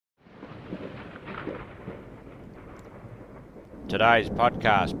Today's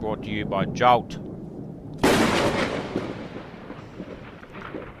podcast brought to you by Jolt.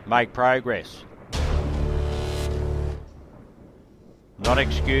 Make progress, not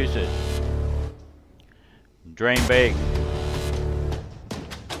excuses. Dream big.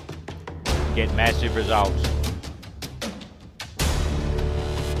 Get massive results.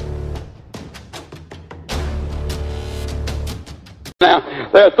 Now,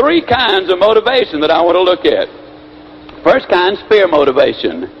 there are three kinds of motivation that I want to look at. First kind is fear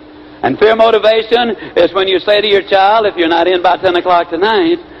motivation. And fear motivation is when you say to your child, if you're not in by 10 o'clock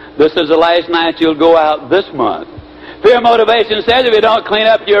tonight, this is the last night you'll go out this month. Fear motivation says if you don't clean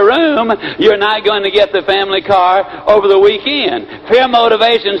up your room, you're not going to get the family car over the weekend. Fear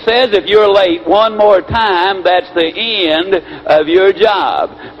motivation says if you're late one more time, that's the end of your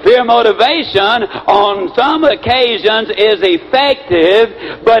job. Fear motivation on some occasions is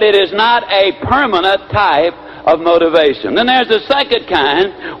effective, but it is not a permanent type of motivation. Then there's the second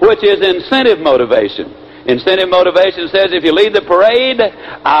kind, which is incentive motivation. Incentive motivation says if you lead the parade,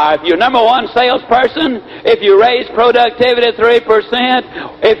 if you're number one salesperson, if you raise productivity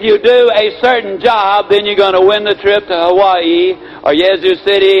 3%, if you do a certain job, then you're going to win the trip to Hawaii or Yazoo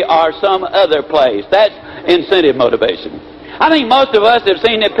City or some other place. That's incentive motivation. I think most of us have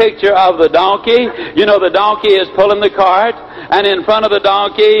seen the picture of the donkey. You know, the donkey is pulling the cart, and in front of the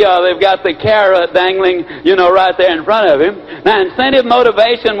donkey, they've got the carrot dangling, right there in front of him. Now, incentive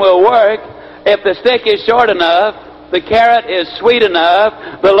motivation will work if the stick is short enough, the carrot is sweet enough,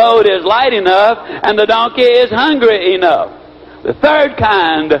 the load is light enough, and the donkey is hungry enough. The third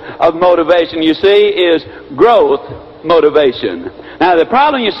kind of motivation, you see, is growth motivation. Now, the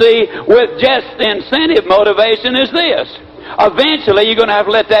problem, you see, with just incentive motivation is this. Eventually, you're going to have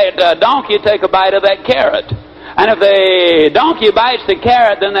to let that donkey take a bite of that carrot. And if the donkey bites the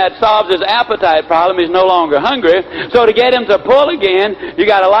carrot, then that solves his appetite problem. He's no longer hungry. So to get him to pull again, you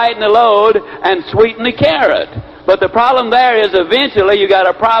got to lighten the load and sweeten the carrot. But the problem there is eventually you got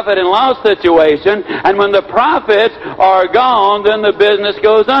a profit and loss situation, and when the profits are gone, then the business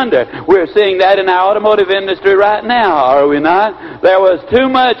goes under. We're seeing that in our automotive industry right now, are we not? There was too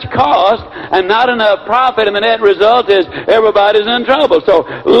much cost and not enough profit, and the net result is everybody's in trouble. So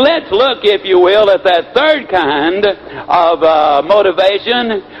let's look, if you will, at that third kind of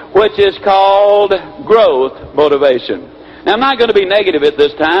motivation, which is called growth motivation. Now, I'm not going to be negative at this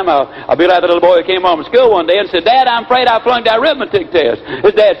time. I'll be like the little boy who came home from school one day and said, Dad, I'm afraid I flunked that arithmetic test.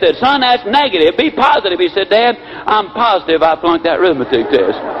 His dad said, Son, that's negative. Be positive. He said, Dad, I'm positive I flunked that arithmetic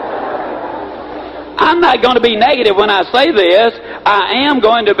test. I'm not going to be negative when I say this. I am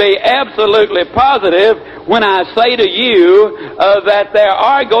going to be absolutely positive when I say to you that there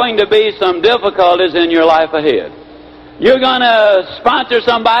are going to be some difficulties in your life ahead. You're going to sponsor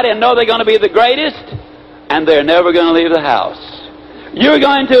somebody and know they're going to be the greatest, and they're never going to leave the house. You're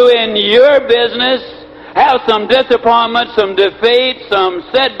going to, in your business, have some disappointment, some defeat, some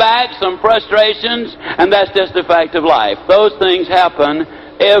setbacks, some frustrations, and that's just a fact of life. Those things happen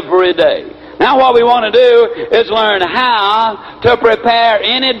every day. Now what we want to do is learn how to prepare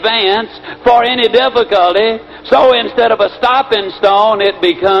in advance for any difficulty, so instead of a stopping stone, it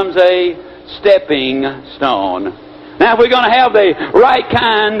becomes a stepping stone. Now, if we're going to have the right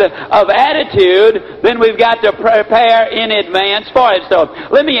kind of attitude, then we've got to prepare in advance for it. So,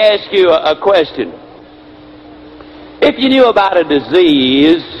 let me ask you a question. If you knew about a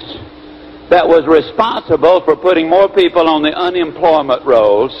disease that was responsible for putting more people on the unemployment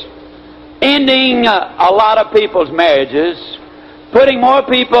rolls, ending a lot of people's marriages, putting more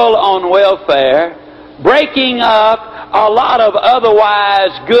people on welfare, breaking up a lot of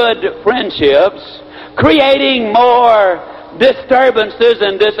otherwise good friendships, creating more disturbances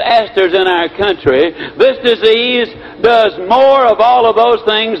and disasters in our country, this disease does more of all of those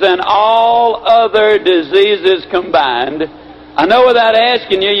things than all other diseases combined. I know without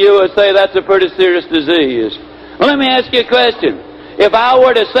asking you, you would say that's a pretty serious disease. Well, let me ask you a question. If I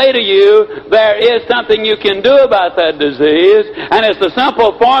were to say to you, there is something you can do about that disease, and it's the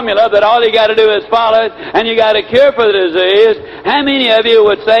simple formula that all you got to do is follow it, and you got a cure for the disease, how many of you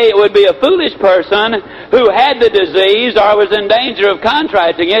would say it would be a foolish person who had the disease or was in danger of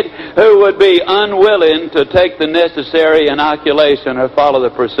contracting it, who would be unwilling to take the necessary inoculation or follow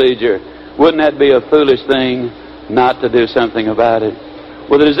the procedure? Wouldn't that be a foolish thing not to do something about it?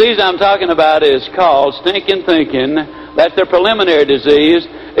 Well, the disease I'm talking about is called stinking thinking. That's the preliminary disease.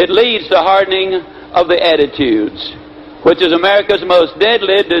 It leads to hardening of the attitudes. which is America's most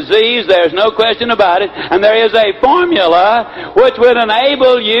deadly disease. There's no question about it. And there is a formula which would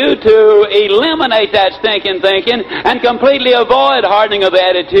enable you to eliminate that stinking thinking and completely avoid hardening of the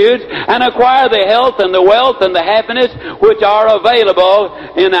attitudes and acquire the health and the wealth and the happiness which are available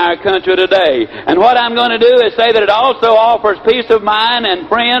in our country today. And what I'm going to do is say that it also offers peace of mind and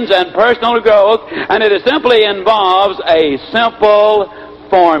friends and personal growth, and it simply involves a simple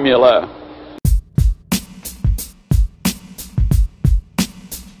formula.